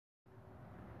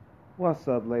What's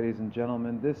up, ladies and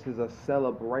gentlemen? This is a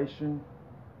celebration.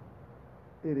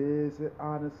 It is, it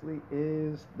honestly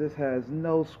is. This has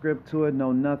no script to it,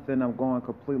 no nothing. I'm going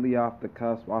completely off the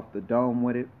cusp, off the dome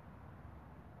with it.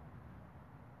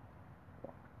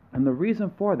 And the reason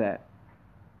for that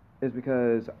is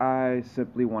because I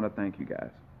simply want to thank you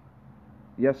guys.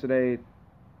 Yesterday,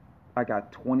 I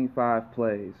got 25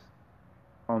 plays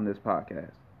on this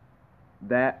podcast.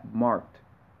 That marked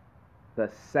the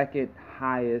second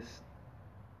highest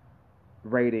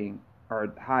rating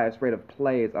or highest rate of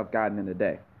plays I've gotten in a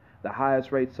day. The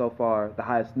highest rate so far, the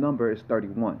highest number is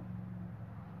 31.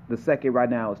 The second right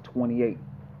now is 28.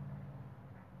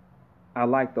 I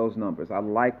like those numbers. I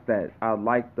like that. I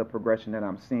like the progression that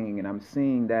I'm seeing, and I'm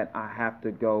seeing that I have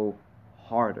to go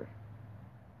harder.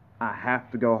 I have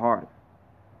to go harder.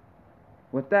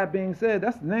 With that being said,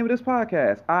 that's the name of this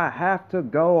podcast. I have to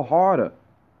go harder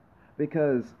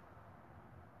because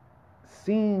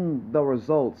seeing the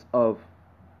results of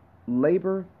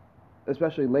labor,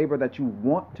 especially labor that you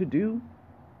want to do,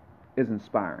 is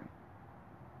inspiring.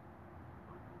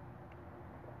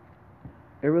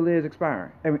 It really is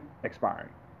inspiring.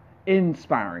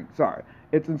 Sorry,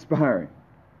 it's inspiring.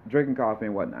 Drinking coffee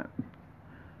and whatnot.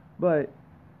 But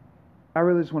I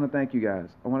really just want to thank you guys.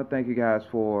 I want to thank you guys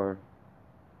for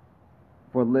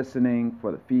listening,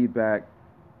 for the feedback,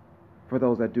 for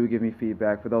those that do give me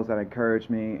feedback, for those that encourage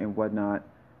me and whatnot.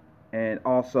 And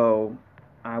also,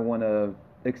 I want to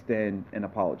extend an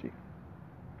apology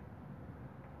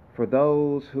for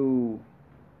those who,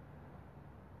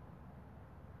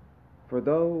 for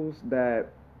those that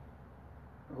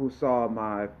who saw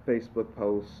my Facebook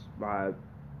post, my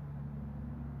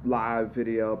live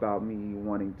video about me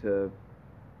wanting to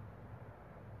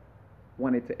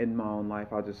end my own life.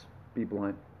 I'll just be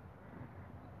blunt.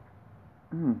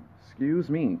 Excuse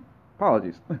me.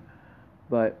 Apologies.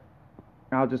 But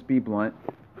I'll just be blunt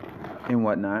and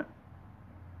whatnot.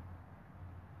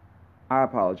 I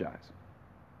apologize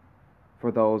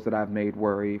for those that I've made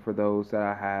worry, for those that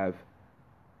I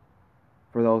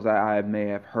may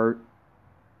have hurt,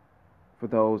 for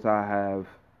those that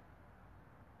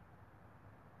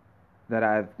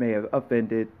I may have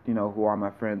offended, who are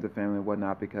my friends and family and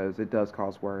whatnot, because it does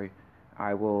cause worry.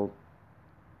 I will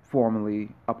formally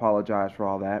apologize for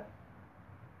all that.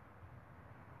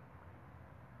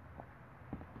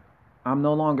 I'm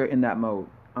no longer in that mode.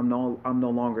 I'm no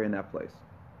longer in that place.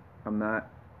 I'm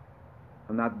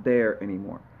not there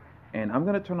anymore. And I'm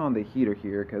gonna turn on the heater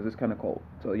here because it's kind of cold.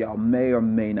 So y'all may or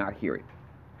may not hear it.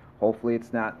 Hopefully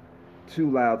it's not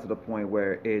too loud to the point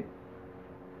where it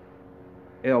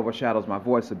overshadows my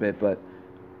voice a bit, but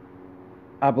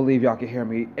I believe y'all can hear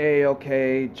me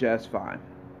A-okay, just fine.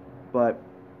 But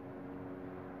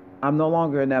I'm no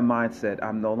longer in that mindset.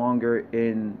 I'm no longer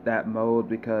in that mode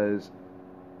because,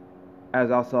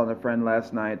 as I was telling a friend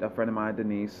last night, a friend of mine,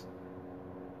 Denise,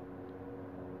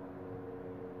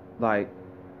 like,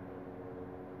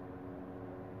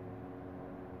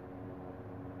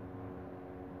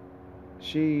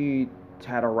 she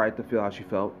had a right to feel how she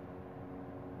felt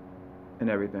and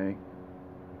everything.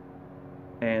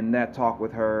 And that talk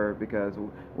with her, because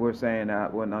we're saying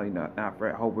that, well, no,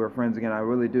 hope we're friends again. I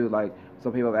really do. Like,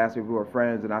 some people have asked me if we were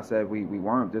friends, and I said we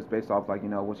weren't, just based off, like,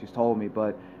 what she's told me.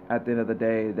 But at the end of the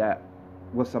day, that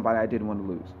was somebody I didn't want to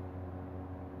lose.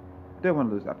 Didn't want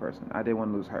to lose that person. I didn't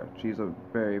want to lose her. She's a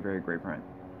very, very great friend.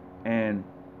 And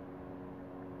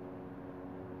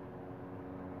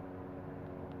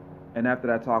after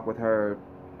that talk with her,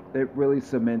 it really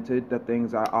cemented the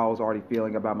things I was already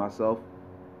feeling about myself.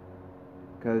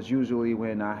 Because usually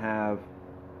when I have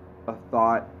a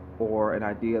thought or an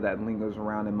idea that lingers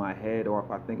around in my head, or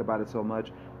if I think about it so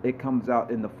much, it comes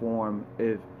out in the form,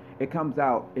 if it comes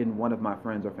out in one of my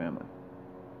friends or family,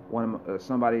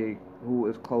 somebody who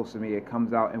is close to me, it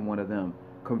comes out in one of them,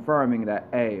 confirming that,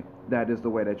 hey, that is the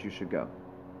way that you should go.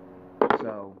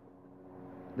 So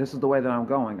this is the way that I'm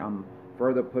going. I'm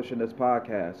further pushing this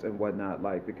podcast and whatnot,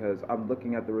 like, because I'm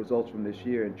looking at the results from this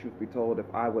year, and truth be told, if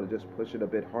I would have just pushed it a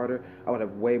bit harder, I would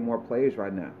have way more plays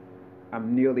right now.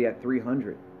 I'm nearly at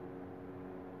 300.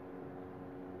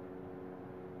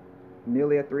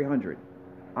 Nearly at 300.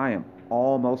 I am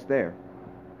almost there.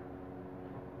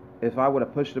 If I would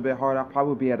have pushed it a bit harder, I'd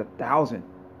probably be at 1,000.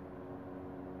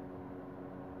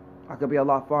 I could be a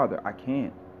lot farther. I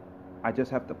can't. I just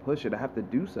have to push it. I have to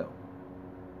do so.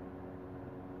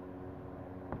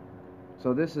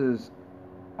 So this is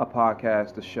a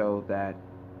podcast to show that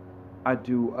I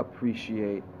do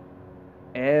appreciate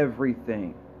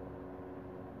everything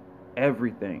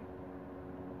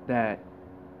that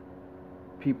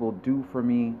people do for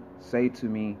me, say to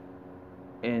me,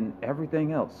 and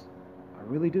everything else. I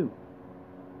really do.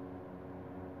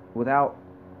 Without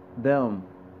them,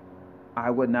 I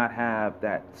would not have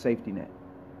that safety net.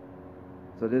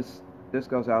 So this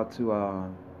goes out to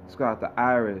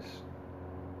Iris,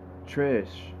 Trish,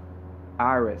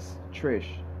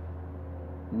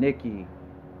 Nikki,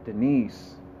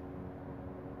 Denise,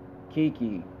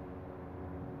 Kiki,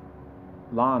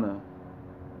 Lana,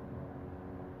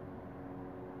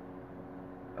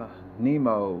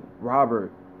 Nemo,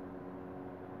 Robert,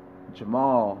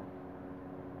 Jamal,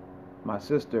 my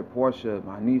sister Portia,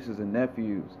 my niece and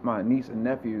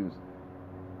nephews,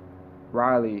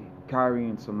 Riley, Kyrie,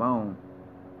 and Simone,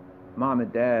 mom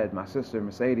and dad, my sister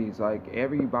Mercedes, like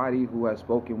everybody who has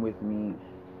spoken with me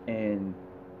and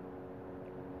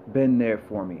been there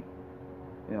for me.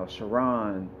 You know,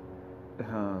 Sharon,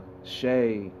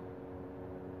 Shay,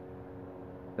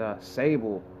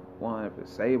 Sable,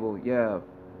 yeah.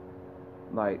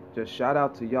 Like, just shout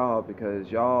out to y'all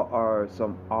because y'all are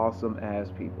some awesome ass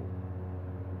people.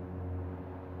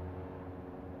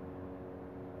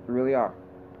 You really are.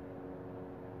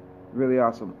 Really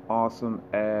are some awesome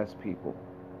ass people.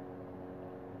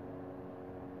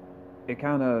 I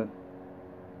kind of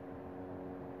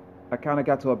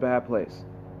got to a bad place.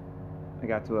 I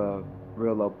got to a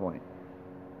real low point.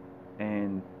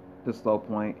 And this low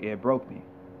point, it broke me.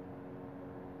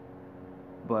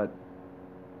 But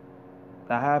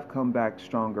I have come back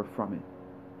stronger from it.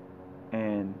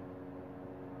 And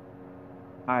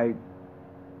I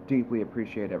deeply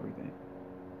appreciate everything.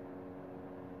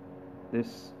 It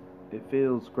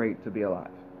feels great to be alive.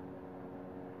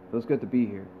 It feels good to be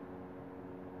here.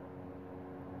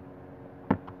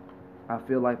 I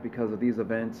feel like because of these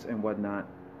events and whatnot,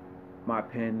 my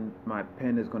pen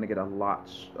is going to get a lot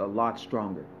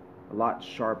stronger, a lot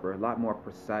sharper, a lot more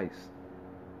precise.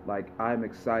 Like, I'm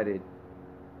excited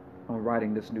on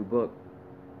writing this new book.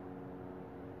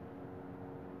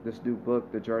 This new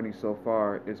book, the journey so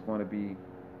far, is going to be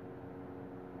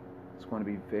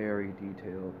very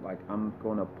detailed. Like, I'm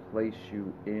going to place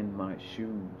you in my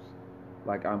shoes.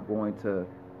 Like, I'm going to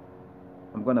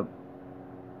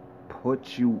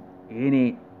put you in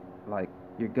it. Like,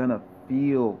 you're going to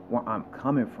feel where I'm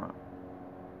coming from.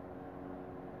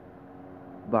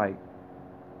 Like,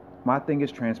 my thing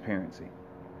is transparency.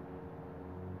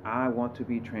 I want to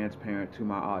be transparent to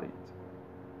my audience.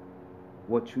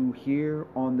 What you hear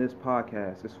on this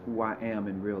podcast is who I am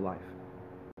in real life.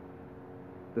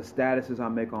 The statuses I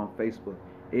make on Facebook,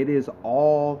 it is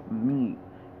all me.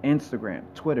 Instagram,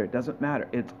 Twitter, doesn't matter.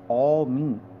 It's all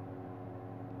me.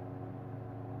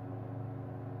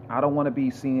 I don't want to be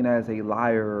seen as a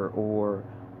liar or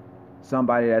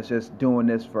somebody that's just doing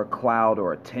this for clout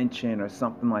or attention or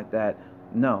something like that.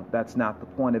 No, that's not the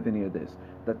point of any of this.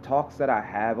 The talks that I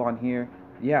have on here,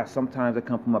 yeah, sometimes they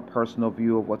come from a personal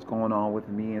view of what's going on with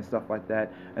me and stuff like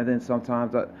that. And then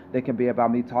sometimes they can be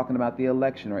about me talking about the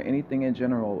election or anything in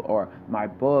general or my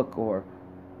book or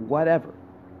whatever.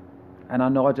 And I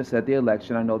know I just said the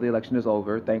election. I know the election is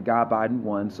over. Thank God Biden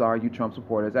won. Sorry, you Trump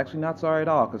supporters. Actually, not sorry at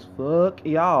all, because fuck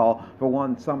y'all for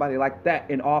wanting somebody like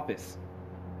that in office.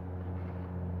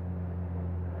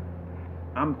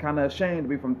 I'm kind of ashamed to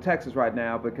be from Texas right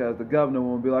now because the governor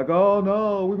will be like, oh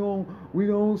no, we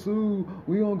gonna sue,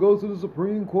 we gonna go to the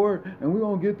Supreme Court and we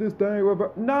gonna get this thing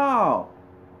reversed. No,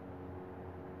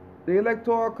 the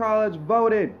Electoral College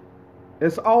voted.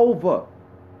 It's over.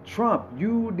 Trump,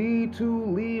 you need to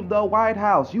leave the White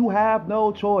House. You have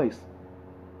no choice.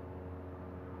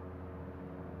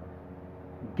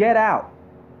 Get out.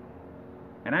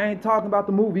 And I ain't talking about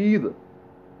the movie either.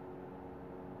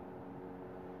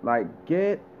 Like,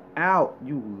 get out.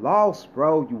 You lost,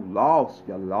 bro. You lost.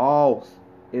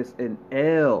 It's an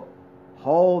L.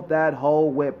 Hold that hole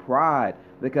with pride.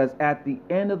 Because at the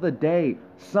end of the day,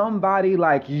 somebody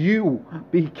like you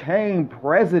became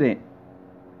president.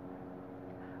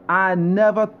 I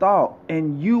never thought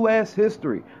in U.S.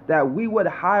 history that we would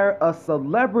hire a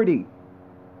celebrity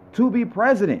to be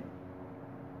president.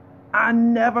 I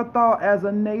never thought as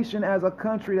a nation, as a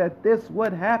country, that this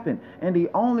would happen. And the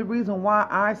only reason why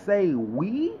I say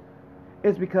we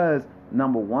is because,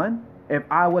 number one, if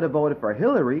I would have voted for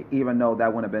Hillary, even though that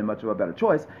wouldn't have been much of a better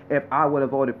choice, if I would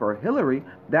have voted for Hillary,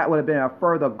 that would have been a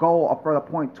further goal, a further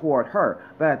point toward her.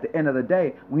 But at the end of the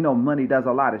day, we know money does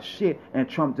a lot of shit, and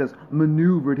Trump just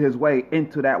maneuvered his way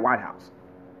into that White House.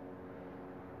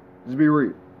 Just be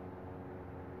real.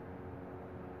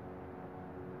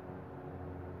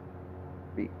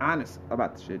 Be honest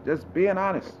about the shit. Just being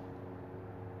honest.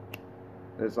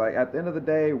 It's like, at the end of the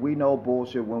day, we know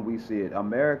bullshit when we see it.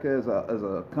 America is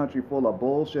a country full of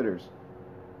bullshitters.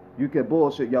 You can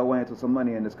bullshit your way into some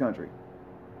money in this country.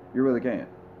 You really can.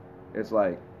 It's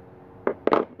like,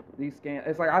 These scams.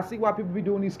 It's like I see why people be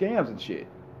doing these scams and shit.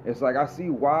 It's like I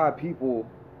see why people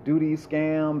do these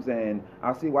scams, and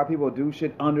I see why people do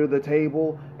shit under the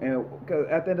table. And cause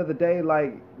at the end of the day,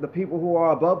 like the people who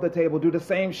are above the table do the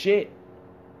same shit.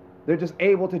 They're just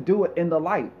able to do it in the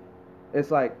light. It's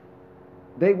like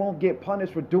they won't get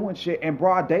punished for doing shit in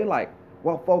broad daylight.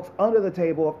 Well, folks under the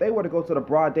table, if they were to go to the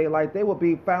broad daylight, they would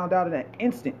be found out in an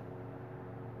instant.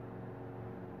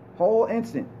 Whole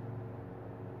instant.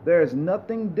 There is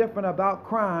nothing different about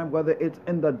crime, whether it's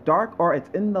in the dark or it's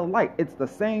in the light. It's the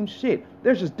same shit.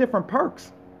 There's just different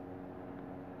perks.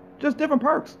 Just different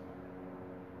perks.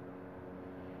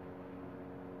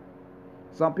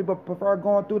 Some people prefer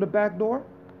going through the back door.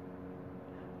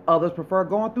 Others prefer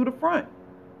going through the front.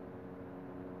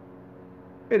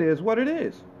 It is what it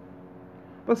is.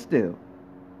 But still,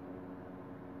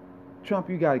 Trump,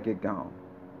 you got to get gone.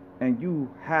 And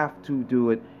you have to do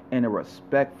it in a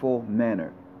respectful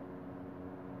manner.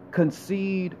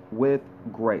 Concede with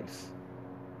grace.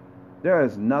 There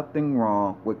is nothing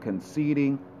wrong with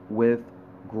conceding with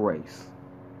grace.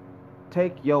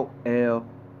 Take your L.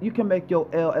 You can make your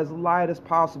L as light as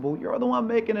possible. You're the one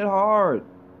making it hard.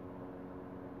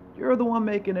 You're the one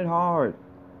making it hard.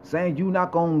 Saying you're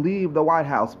not going to leave the White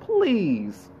House.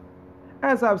 Please.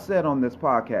 As I've said on this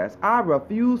podcast, I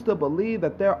refuse to believe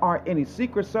that there aren't any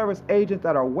Secret Service agents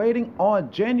that are waiting on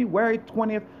January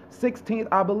 20th, 16th,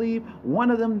 I believe,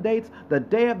 one of them dates, the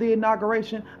day of the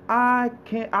inauguration. I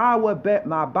would bet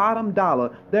my bottom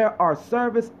dollar there are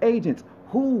service agents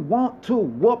who want to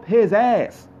whoop his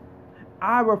ass.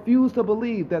 I refuse to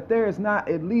believe that there is not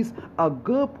at least a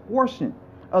good portion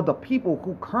of the people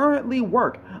who currently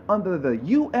work under the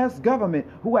U.S. government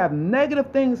who have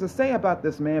negative things to say about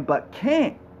this man but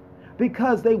can't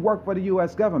because they work for the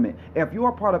U.S. government. If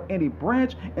you're part of any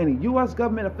branch, any U.S.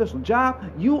 government official job,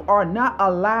 you are not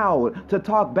allowed to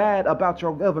talk bad about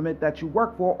your government that you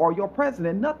work for or your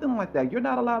president. Nothing like that. You're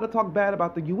not allowed to talk bad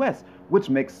about the U.S., which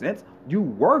makes sense. You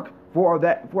work for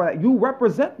that. You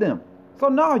represent them. So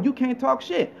no, you can't talk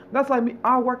shit. That's like me.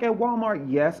 I work at Walmart.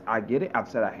 Yes, I get it. I've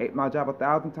said I hate my job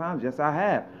 1,000 times. Yes, I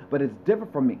have. But it's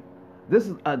different from me. This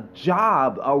is a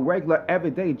job, a regular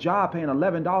everyday job paying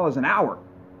 $11 an hour.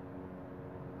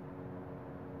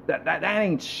 That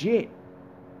ain't shit.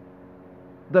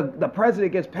 The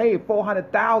president gets paid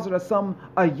 $400,000 or something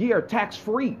a year tax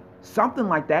free. Something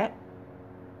like that.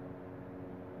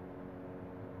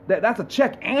 That's a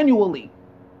check annually.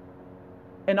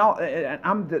 And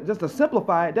I'm just to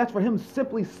simplify it, that's for him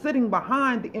simply sitting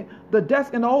behind the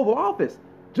desk in the Oval Office,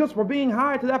 just for being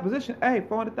hired to that position. Hey,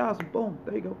 $400,000, boom,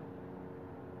 there you go.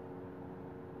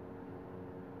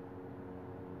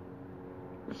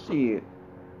 Shit.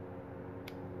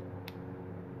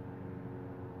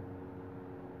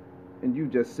 And you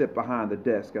just sit behind the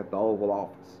desk at the Oval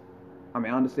Office. I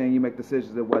mean, I understand you make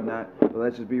decisions and whatnot, but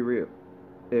let's just be real.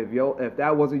 If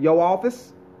that wasn't your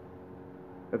office.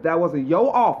 If that wasn't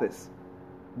your office,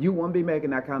 you wouldn't be making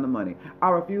that kind of money.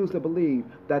 I refuse to believe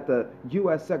that the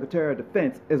U.S. Secretary of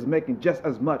Defense is making just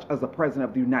as much as the President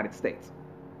of the United States.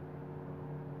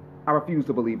 I refuse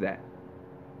to believe that.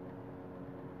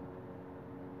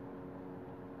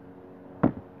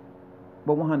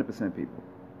 But 100% people.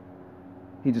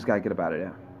 He just got to get up out of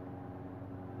there.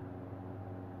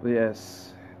 But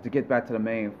yes, to get back to the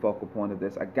main focal point of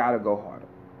this, I got to go harder.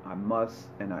 I must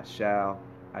and I shall.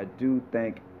 I do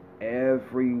thank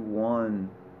everyone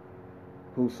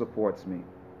who supports me.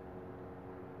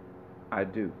 I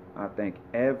do. I thank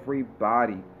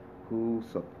everybody who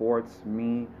supports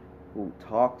me, who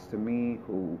talks to me,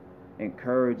 who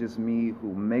encourages me,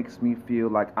 who makes me feel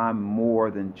like I'm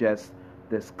more than just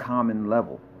this common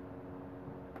level.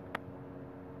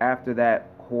 After that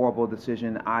horrible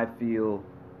decision, I feel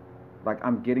like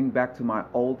I'm getting back to my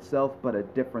old self, but a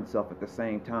different self at the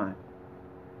same time.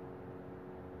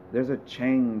 There's a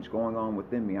change going on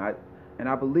within me. And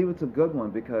I believe it's a good one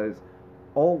because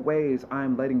old ways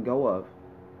I'm letting go of.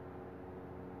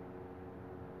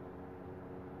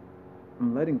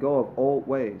 I'm letting go of old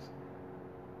ways.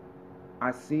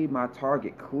 I see my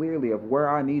target clearly of where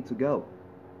I need to go.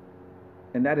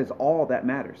 And that is all that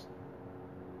matters.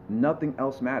 Nothing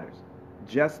else matters.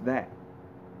 Just that.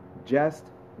 Just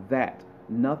that.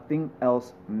 Nothing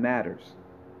else matters.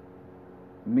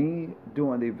 Me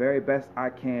doing the very best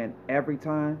I can every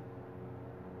time,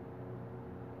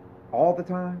 all the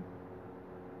time,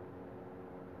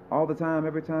 all the time,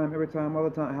 every time, all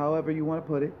the time, however you want to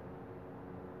put it.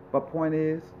 But point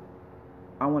is,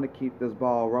 I want to keep this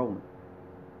ball rolling.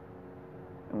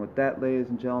 And with that, ladies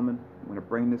and gentlemen, I'm going to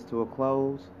bring this to a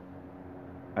close.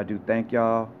 I do thank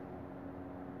y'all.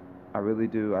 I really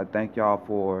do. I thank y'all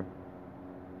for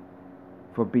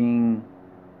for being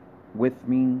with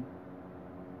me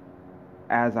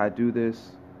as I do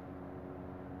this.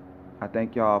 I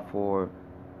thank y'all for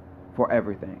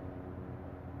everything.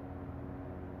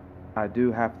 I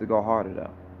do have to go harder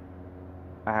though.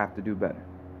 I have to do better.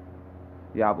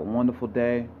 Y'all have a wonderful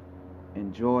day.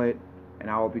 Enjoy it. And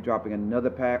I will be dropping another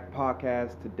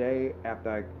podcast today after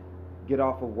I get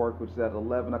off of work, which is at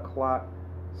 11 o'clock.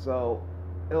 So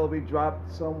it'll be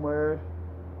dropped somewhere,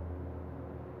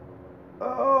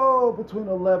 between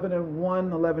 11 and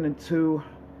 1, 11 and 2.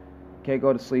 Can't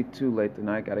go to sleep too late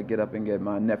tonight. Got to get up and get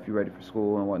my nephew ready for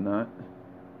school and whatnot.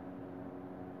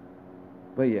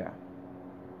 But yeah,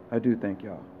 I do thank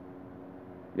y'all.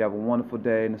 You have a wonderful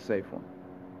day and a safe one.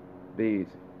 Be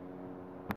easy.